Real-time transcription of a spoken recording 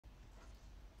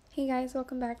Hey guys,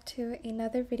 welcome back to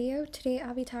another video. Today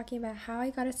I'll be talking about how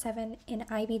I got a 7 in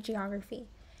IB Geography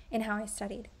and how I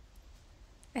studied.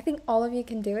 I think all of you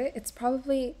can do it. It's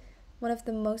probably one of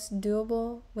the most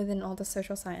doable within all the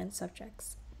social science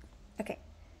subjects. Okay,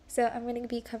 so I'm going to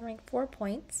be covering 4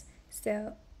 points.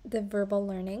 So the verbal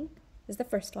learning is the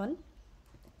first one.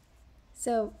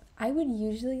 So I would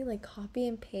usually copy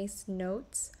and paste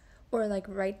notes or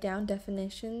write down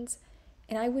definitions,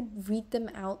 and I would read them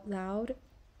out loud.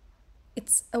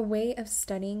 It's a way of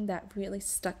studying that really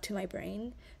stuck to my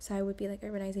brain. So I would be like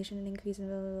urbanization and increase and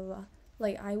blah, blah, blah,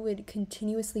 blah. I would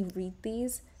continuously read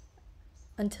these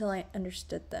until I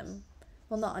understood them.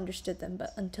 Well, not understood them,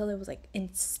 but until it was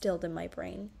instilled in my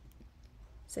brain.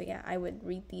 So yeah, I would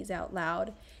read these out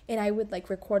loud, and I would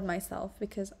record myself,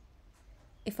 because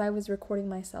if I was recording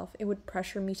myself, it would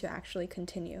pressure me to actually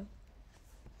continue.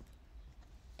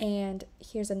 And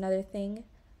here's another thing.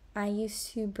 I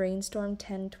used to brainstorm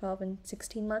 10, 12, and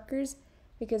 16 markers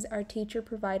because our teacher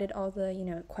provided all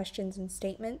the, questions and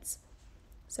statements.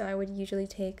 So I would usually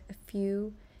take a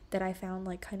few that I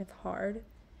found kind of hard,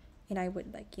 and I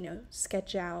would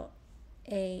sketch out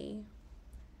a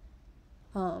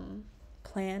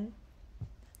plan.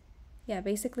 Yeah,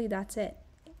 basically that's it.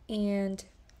 And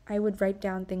I would write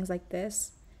down things like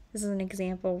this. This is an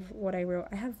example of what I wrote.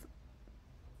 I have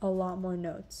a lot more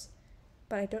notes,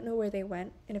 but I don't know where they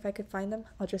went, and if I could find them,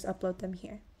 I'll just upload them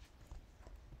here.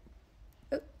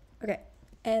 Oh, okay,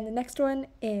 and the next one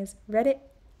is Reddit.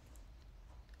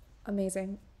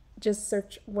 Amazing. Just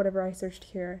search whatever I searched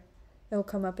here. It'll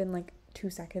come up in 2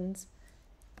 seconds.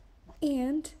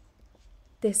 And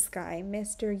this guy,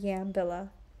 Mr.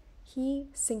 Yambilla, he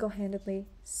single-handedly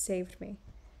saved me.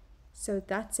 So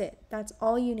that's it. That's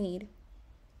all you need.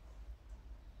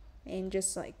 And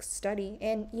just study.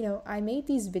 And I made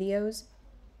these videos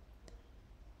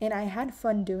and I had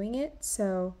fun doing it,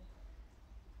 so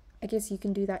I guess you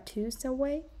can do that too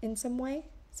in some way.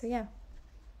 So yeah,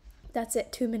 that's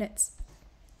it. 2 minutes.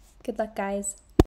 Good luck, guys.